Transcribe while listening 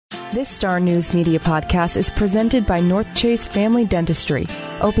This Star News Media podcast is presented by North Chase Family Dentistry.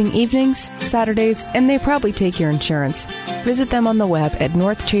 Open evenings, Saturdays, and they probably take your insurance. Visit them on the web at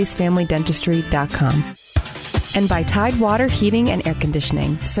northchasefamilydentistry.com. And by Tidewater Heating and Air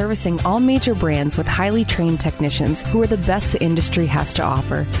Conditioning, servicing all major brands with highly trained technicians who are the best the industry has to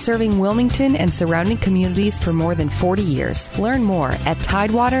offer, serving Wilmington and surrounding communities for more than 40 years. Learn more at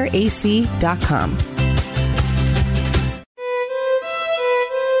tidewaterac.com.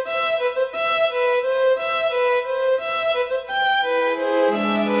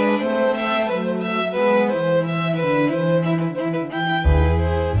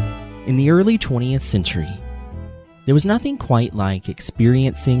 In the early 20th century, there was nothing quite like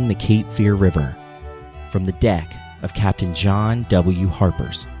experiencing the Cape Fear River from the deck of Captain John W.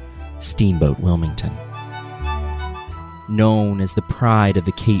 Harper's steamboat Wilmington. Known as the pride of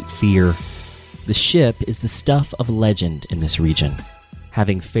the Cape Fear, the ship is the stuff of legend in this region,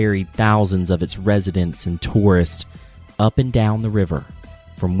 having ferried thousands of its residents and tourists up and down the river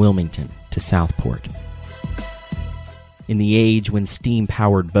from Wilmington to Southport. In the age when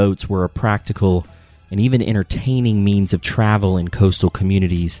steam-powered boats were a practical and even entertaining means of travel in coastal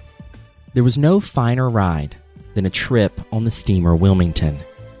communities, there was no finer ride than a trip on the steamer Wilmington,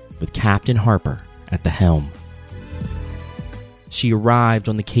 with Captain Harper at the helm. She arrived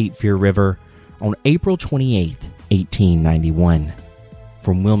on the Cape Fear River on April 28, 1891,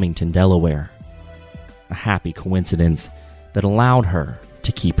 from Wilmington, Delaware, a happy coincidence that allowed her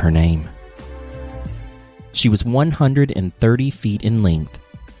to keep her name. She was 130 feet in length,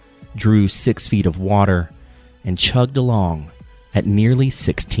 drew 6 feet of water, and chugged along at nearly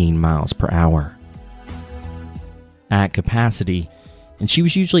 16 miles per hour. At capacity, and she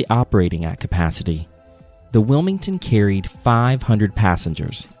was usually operating at capacity, the Wilmington carried 500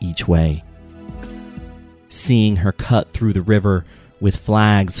 passengers each way. Seeing her cut through the river with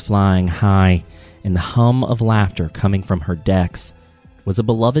flags flying high and the hum of laughter coming from her decks was a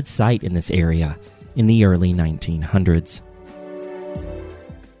beloved sight in this area in the early 1900s.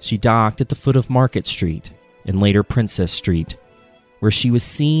 She docked at the foot of Market Street and later Princess Street, where she was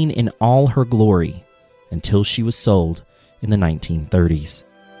seen in all her glory until she was sold in the 1930s.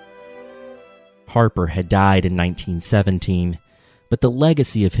 Harper had died in 1917, but the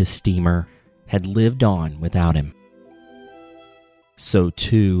legacy of his steamer had lived on without him. So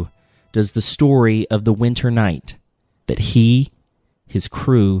too does the story of the winter night that he, his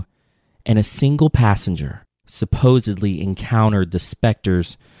crew, and a single passenger supposedly encountered the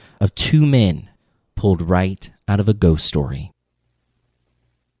specters of two men pulled right out of a ghost story.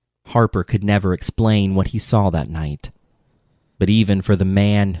 Harper could never explain what he saw that night, but even for the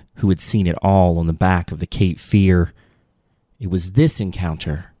man who had seen it all on the back of the Cape Fear, it was this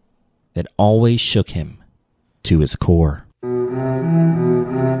encounter that always shook him to his core.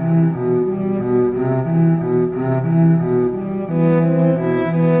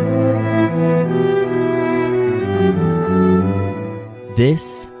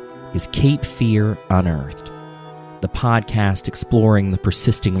 This is Cape Fear Unearthed, the podcast exploring the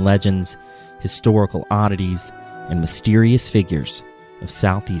persisting legends, historical oddities, and mysterious figures of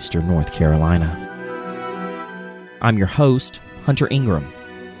southeastern North Carolina. I'm your host, Hunter Ingram,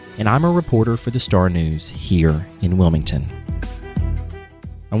 and I'm a reporter for the Star News here in Wilmington.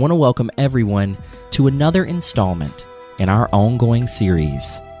 I want to welcome everyone to another installment in our ongoing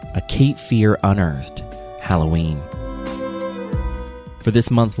series, A Cape Fear Unearthed, Halloween. For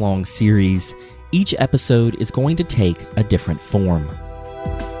this month-long series, each episode is going to take a different form.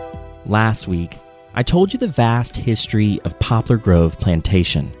 Last week, I told you the vast history of Poplar Grove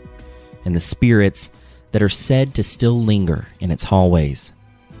Plantation and the spirits that are said to still linger in its hallways.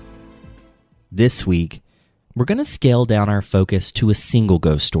 This week, we're going to scale down our focus to a single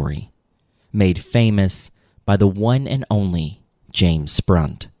ghost story, made famous by the one and only James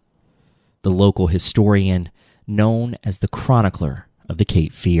Sprunt, the local historian known as the chronicler of the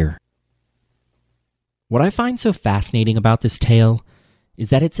Cape Fear. What I find so fascinating about this tale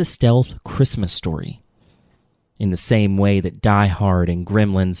is that it's a stealth Christmas story, in the same way that Die Hard and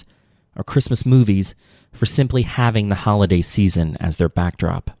Gremlins are Christmas movies for simply having the holiday season as their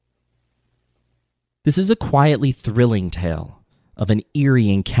backdrop. This is a quietly thrilling tale of an eerie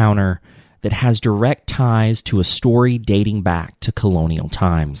encounter that has direct ties to a story dating back to colonial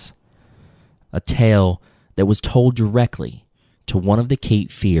times. A tale that was told directly to one of the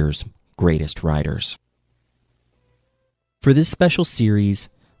Cape Fear's greatest writers. For this special series,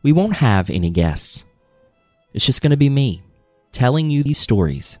 we won't have any guests. It's just going to be me, telling you these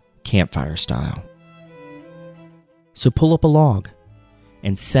stories, campfire style. So pull up a log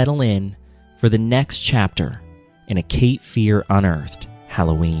and settle in for the next chapter in A Cape Fear Unearthed,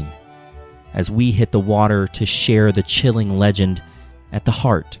 Halloween. as we hit the water to share the chilling legend at the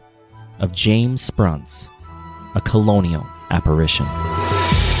heart of James Sprunt's A Colonial Apparition.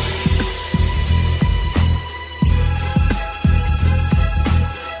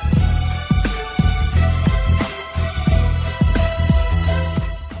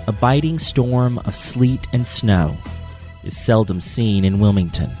 A biting storm of sleet and snow is seldom seen in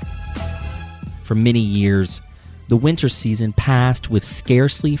Wilmington. For many years, the winter season passed with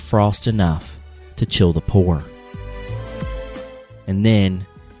scarcely frost enough to chill the poor. And then,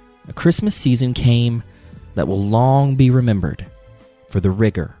 a Christmas season came that will long be remembered for the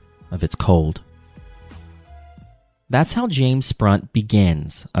rigor of its cold. That's how James Sprunt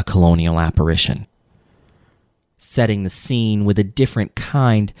begins A Colonial Apparition, setting the scene with a different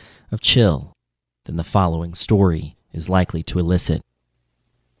kind of chill than the following story is likely to elicit.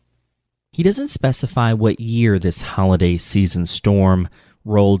 He doesn't specify what year this holiday season storm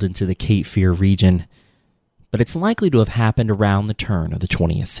rolled into the Cape Fear region, but it's likely to have happened around the turn of the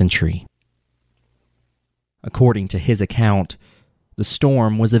 20th century. According to his account, the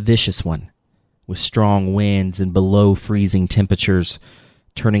storm was a vicious one, with strong winds and below-freezing temperatures,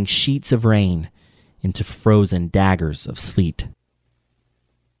 turning sheets of rain into frozen daggers of sleet.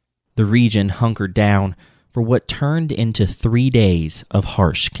 The region hunkered down for what turned into 3 days of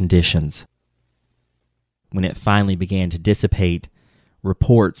harsh conditions. When it finally began to dissipate,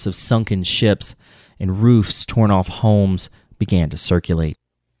 reports of sunken ships and roofs torn off homes began to circulate.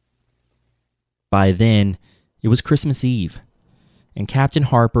 By then, it was Christmas Eve, and Captain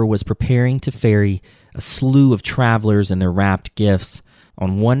Harper was preparing to ferry a slew of travelers and their wrapped gifts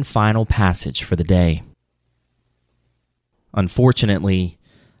on one final passage for the day. Unfortunately,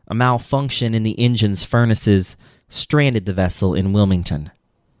 a malfunction in the engine's furnaces stranded the vessel in Wilmington,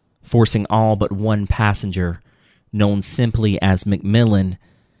 forcing all but one passenger, known simply as McMillan,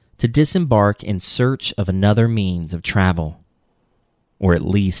 to disembark in search of another means of travel, or at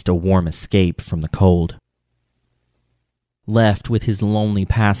least a warm escape from the cold. Left with his lonely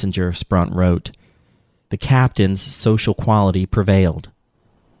passenger, Sprunt wrote, the captain's social quality prevailed.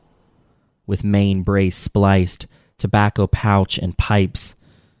 With main brace spliced, tobacco pouch, and pipes,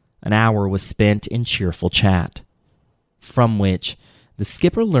 an hour was spent in cheerful chat, from which the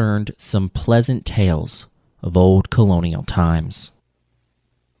skipper learned some pleasant tales of old colonial times.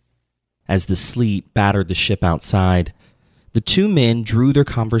 As the sleet battered the ship outside, the two men drew their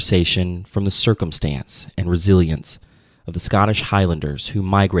conversation from the circumstance and resilience of the Scottish Highlanders who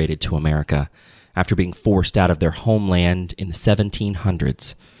migrated to America after being forced out of their homeland in the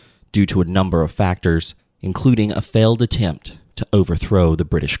 1700s due to a number of factors, including a failed attempt to overthrow the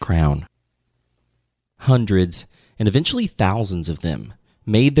British crown. Hundreds, and eventually thousands of them,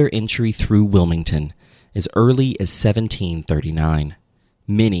 made their entry through Wilmington as early as 1739,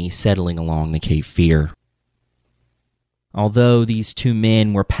 many settling along the Cape Fear. Although these two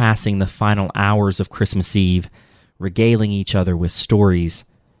men were passing the final hours of Christmas Eve, regaling each other with stories,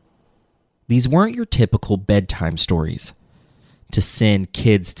 these weren't your typical bedtime stories to send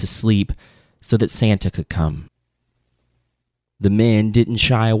kids to sleep so that Santa could come. The men didn't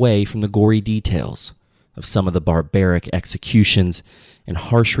shy away from the gory details of some of the barbaric executions and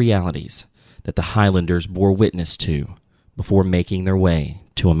harsh realities that the Highlanders bore witness to before making their way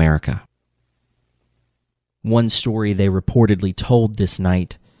to America. One story they reportedly told this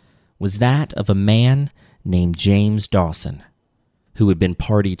night was that of a man named James Dawson, who had been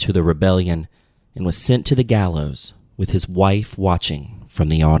party to the rebellion and was sent to the gallows with his wife watching from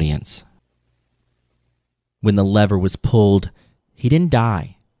the audience. When the lever was pulled, he didn't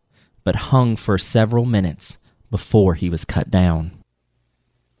die, but hung for several minutes before he was cut down.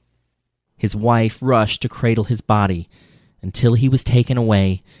 His wife rushed to cradle his body until he was taken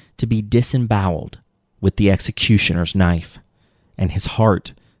away to be disemboweled with the executioner's knife and his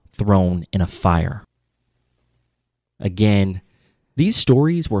heart thrown in a fire. Again, these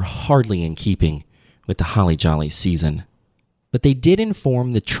stories were hardly in keeping with the holly jolly season, but they did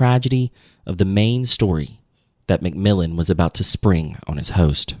inform the tragedy of the main story that McMillan was about to spring on his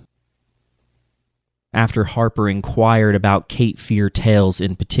host. After Harper inquired about Cape Fear tales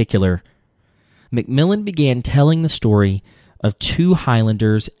in particular, McMillan began telling the story of two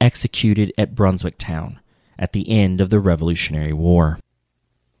Highlanders executed at Brunswicktown at the end of the Revolutionary War.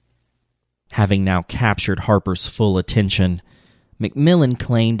 Having now captured Harper's full attention, McMillan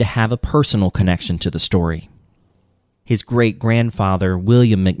claimed to have a personal connection to the story. His great-grandfather,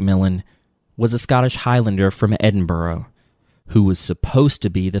 William McMillan, was a Scottish Highlander from Edinburgh, who was supposed to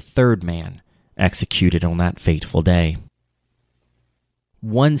be the third man executed on that fateful day.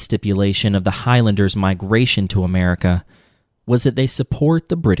 One stipulation of the Highlanders' migration to America was that they support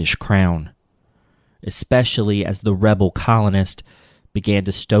the British crown, especially as the rebel colonists began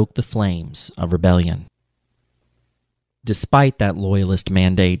to stoke the flames of rebellion. Despite that loyalist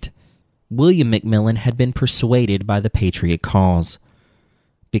mandate, William McMillan had been persuaded by the Patriot cause,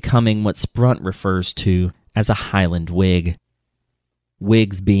 becoming what Sprunt refers to as a Highland Whig.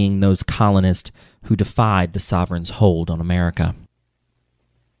 Whigs being those colonists who defied the sovereign's hold on America.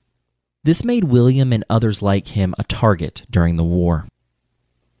 This made William and others like him a target during the war.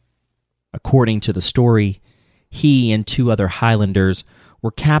 According to the story, he and 2 other Highlanders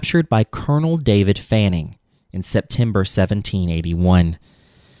were captured by Colonel David Fanning in September 1781,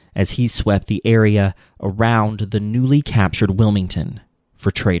 as he swept the area around the newly captured Wilmington for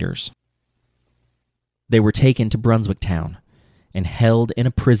traitors. They were taken to Brunswick Town and held in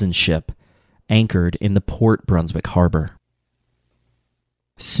a prison ship anchored in the Port Brunswick harbor.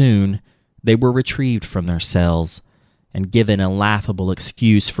 Soon, they were retrieved from their cells and given a laughable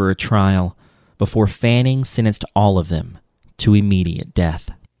excuse for a trial before Fanning sentenced all of them to immediate death.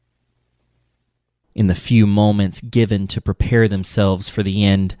 In the few moments given to prepare themselves for the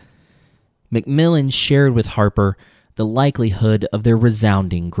end, McMillan shared with Harper the likelihood of their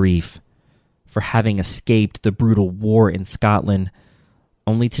resounding grief for having escaped the brutal war in Scotland,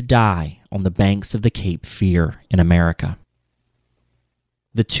 only to die on the banks of the Cape Fear in America.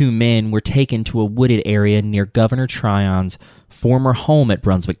 The 2 men were taken to a wooded area near Governor Tryon's former home at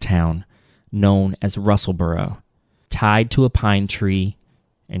Brunswick Town, known as Russellborough, tied to a pine tree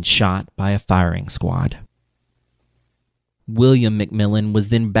and shot by a firing squad. William McMillan was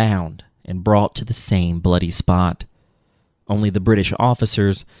then bound and brought to the same bloody spot. Only the British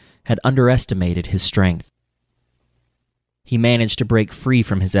officers had underestimated his strength. He managed to break free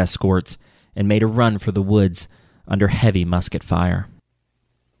from his escorts and made a run for the woods under heavy musket fire.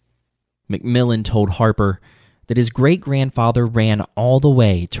 McMillan told Harper that his great-grandfather ran all the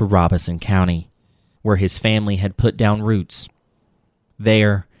way to Robeson County, where his family had put down roots.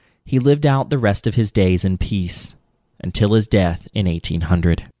 There, he lived out the rest of his days in peace, until his death in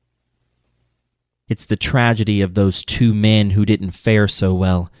 1800. It's the tragedy of those 2 men who didn't fare so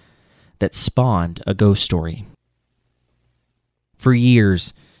well that spawned a ghost story. For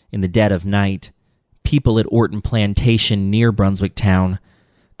years, in the dead of night, people at Orton Plantation near Brunswick Town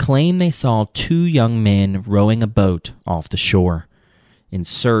claim they saw 2 young men rowing a boat off the shore in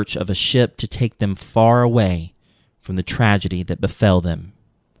search of a ship to take them far away from the tragedy that befell them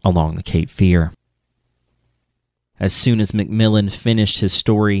along the Cape Fear. As soon as McMillan finished his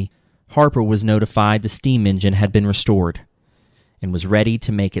story, Harper was notified the steam engine had been restored and was ready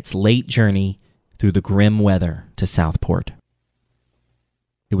to make its late journey through the grim weather to Southport.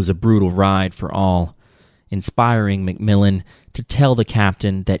 It was a brutal ride for all, inspiring McMillan to tell the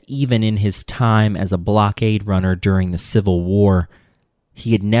captain that even in his time as a blockade runner during the Civil War,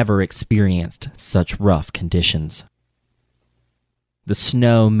 he had never experienced such rough conditions. The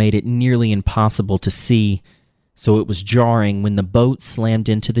snow made it nearly impossible to see, so it was jarring when the boat slammed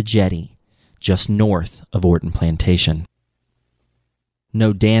into the jetty just north of Orton Plantation.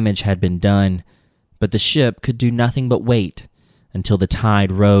 No damage had been done, but the ship could do nothing but wait until the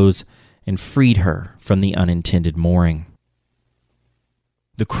tide rose and freed her from the unintended mooring.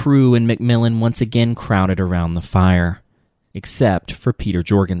 The crew and McMillan once again crowded around the fire, except for Peter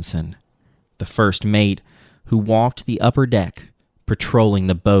Jorgensen, the first mate who walked the upper deck, patrolling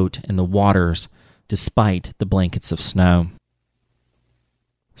the boat and the waters despite the blankets of snow.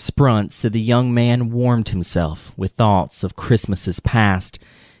 Sprunt said the young man warmed himself with thoughts of Christmases past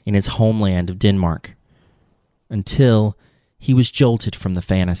in his homeland of Denmark, until he was jolted from the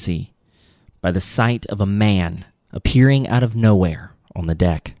fantasy by the sight of a man appearing out of nowhere on the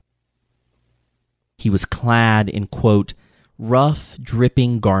deck. He was clad in, quote, rough,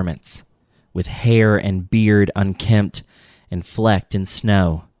 dripping garments, with hair and beard unkempt and flecked in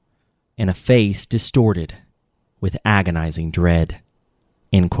snow, and a face distorted with agonizing dread,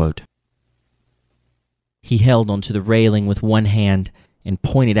 end quote. He held onto the railing with one hand and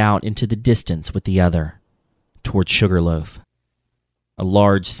pointed out into the distance with the other, toward Sugarloaf, a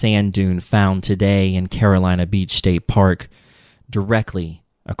large sand dune found today in Carolina Beach State Park, directly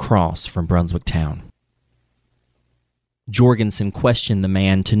across from Brunswick Town. Jorgensen questioned the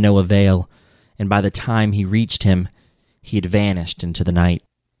man to no avail, and by the time he reached him, he had vanished into the night.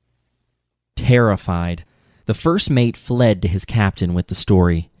 Terrified, the first mate fled to his captain with the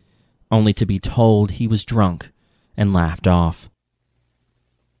story, only to be told he was drunk and laughed off.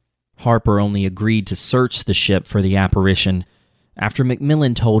 Harper only agreed to search the ship for the apparition after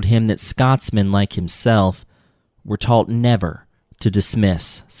McMillan told him that Scotsmen like himself were taught never to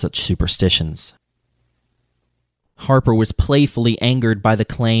dismiss such superstitions. Harper was playfully angered by the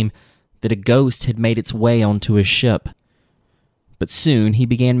claim that a ghost had made its way onto his ship. But soon he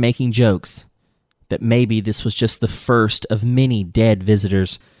began making jokes that maybe this was just the first of many dead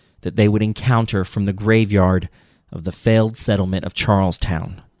visitors that they would encounter from the graveyard of the failed settlement of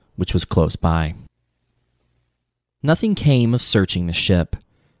Charlestown, which was close by. Nothing came of searching the ship,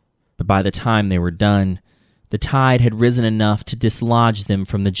 but by the time they were done, the tide had risen enough to dislodge them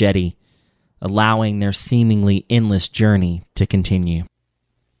from the jetty, allowing their seemingly endless journey to continue.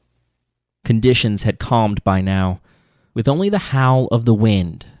 Conditions had calmed by now, with only the howl of the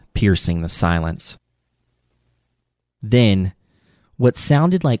wind piercing the silence. Then, what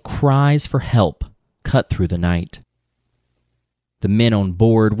sounded like cries for help cut through the night. The men on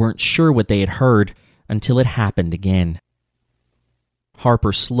board weren't sure what they had heard until it happened again.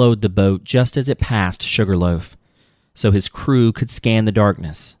 Harper slowed the boat just as it passed Sugarloaf, so his crew could scan the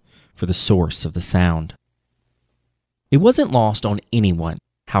darkness for the source of the sound. It wasn't lost on anyone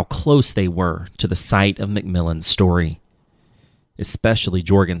how close they were to the site of Macmillan's story, especially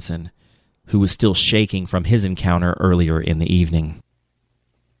Jorgensen, who was still shaking from his encounter earlier in the evening.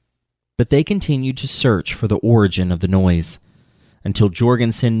 But they continued to search for the origin of the noise until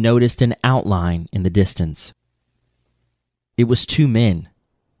Jorgensen noticed an outline in the distance. It was two men,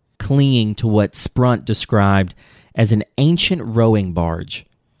 clinging to what Sprunt described as an ancient rowing barge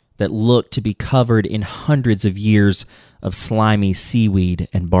that looked to be covered in hundreds of years of slimy seaweed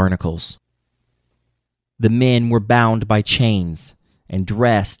and barnacles. The men were bound by chains and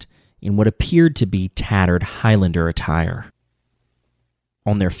dressed in what appeared to be tattered Highlander attire.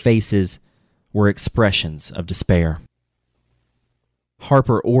 On their faces were expressions of despair.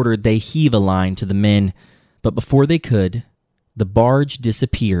 Harper ordered they heave a line to the men, but before they could, the barge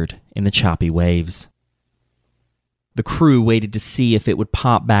disappeared in the choppy waves. The crew waited to see if it would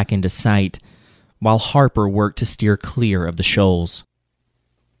pop back into sight, while Harper worked to steer clear of the shoals.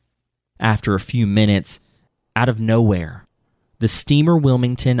 After a few minutes, out of nowhere, the steamer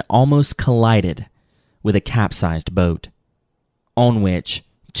Wilmington almost collided with a capsized boat, on which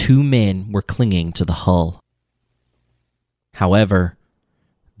two men were clinging to the hull. However,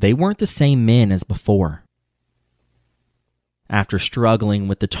 they weren't the same men as before. After struggling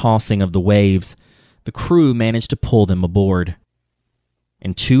with the tossing of the waves, the crew managed to pull them aboard.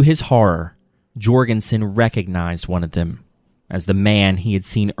 And to his horror, Jorgensen recognized one of them as the man he had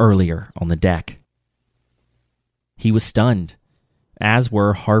seen earlier on the deck. He was stunned, as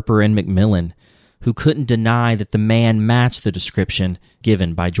were Harper and Macmillan, who couldn't deny that the man matched the description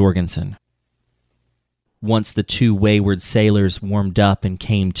given by Jorgensen. Once the two wayward sailors warmed up and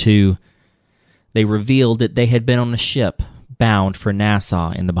came to, they revealed that they had been on a ship bound for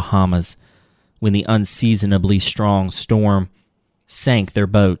Nassau in the Bahamas when the unseasonably strong storm sank their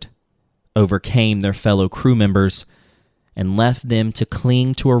boat, overcame their fellow crew members, and left them to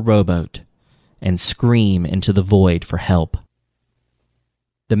cling to a rowboat and scream into the void for help.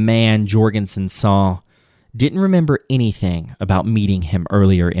 The man Jorgensen saw didn't remember anything about meeting him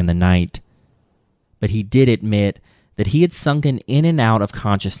earlier in the night, but he did admit that he had sunken in and out of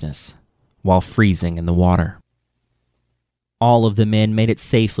consciousness while freezing in the water. All of the men made it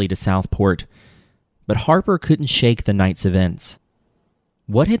safely to Southport, but Harper couldn't shake the night's events.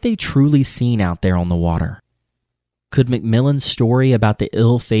 What had they truly seen out there on the water? Could Macmillan's story about the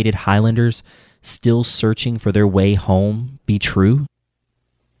ill-fated Highlanders still searching for their way home be true?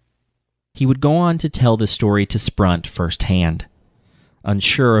 He would go on to tell the story to Sprunt firsthand,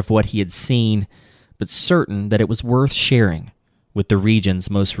 unsure of what he had seen, but certain that it was worth sharing with the region's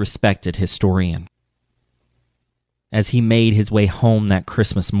most respected historian. As he made his way home that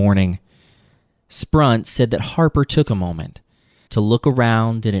Christmas morning, Sprunt said that Harper took a moment to look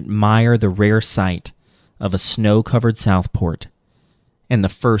around and admire the rare sight of a snow-covered Southport and the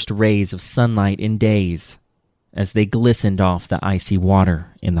first rays of sunlight in days as they glistened off the icy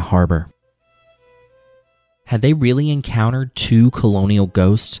water in the harbor. Had they really encountered two colonial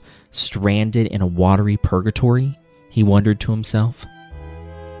ghosts stranded in a watery purgatory? He wondered to himself.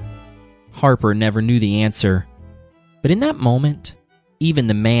 Harper never knew the answer, but in that moment, even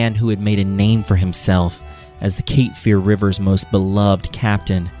the man who had made a name for himself as the Cape Fear River's most beloved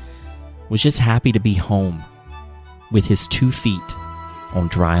captain was just happy to be home, with his 2 feet on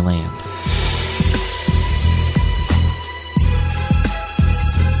dry land.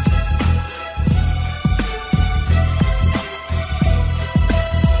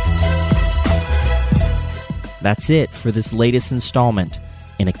 That's it for this latest installment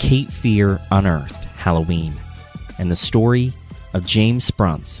in A Cape Fear Unearthed Halloween, and the story of James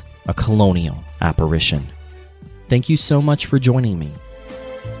Sprunt's A Colonial Apparition. Thank you so much for joining me.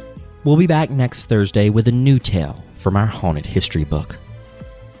 We'll be back next Thursday with a new tale from our Haunted History book.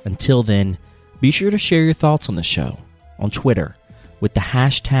 Until then, be sure to share your thoughts on the show on Twitter with the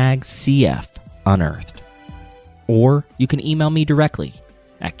hashtag CFUnearthed. Or you can email me directly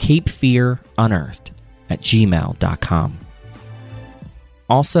at capefearunearthed@gmail.com.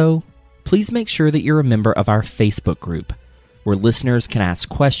 Also, please make sure that you're a member of our Facebook group, where listeners can ask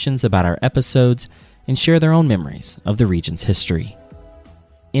questions about our episodes and share their own memories of the region's history.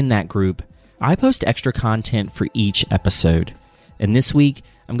 In that group, I post extra content for each episode, and this week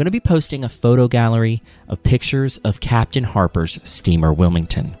I'm going to be posting a photo gallery of pictures of Captain Harper's steamer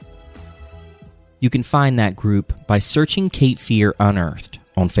Wilmington. You can find that group by searching Cape Fear Unearthed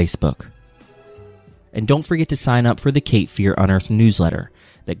on Facebook. And don't forget to sign up for the Cape Fear Unearthed newsletter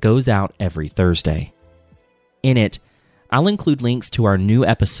that goes out every Thursday. In it, I'll include links to our new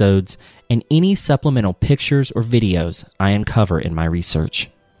episodes and any supplemental pictures or videos I uncover in my research,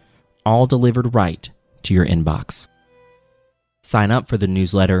 all delivered right to your inbox. Sign up for the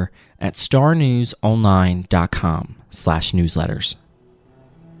newsletter at starnewsonline.com/newsletters.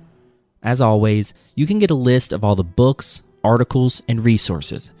 As always, you can get a list of all the books, articles, and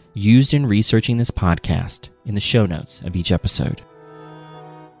resources used in researching this podcast in the show notes of each episode.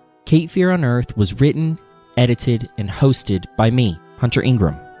 Cape Fear Unearthed was written, edited, and hosted by me, Hunter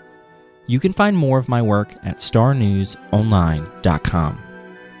Ingram. You can find more of my work at starnewsonline.com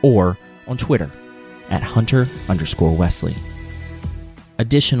or on Twitter at Hunter_Wesley.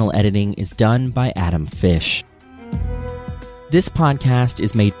 Additional editing is done by Adam Fish. This podcast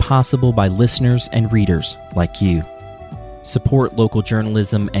is made possible by listeners and readers like you. Support local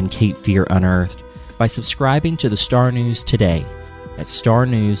journalism and Cape Fear Unearthed by subscribing to the Star News today at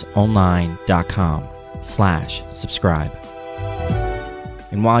starnewsonline.com/subscribe.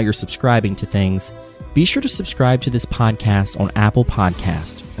 And while you're subscribing to things, be sure to subscribe to this podcast on Apple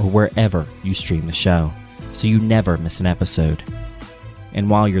Podcast or wherever you stream the show, so you never miss an episode. And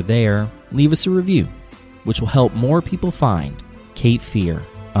while you're there, leave us a review, which will help more people find Cape Fear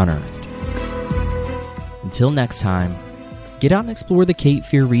Unearthed. Until next time, get out and explore the Cape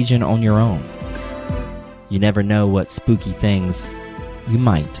Fear region on your own. You never know what spooky things you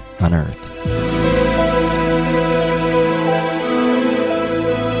might unearth.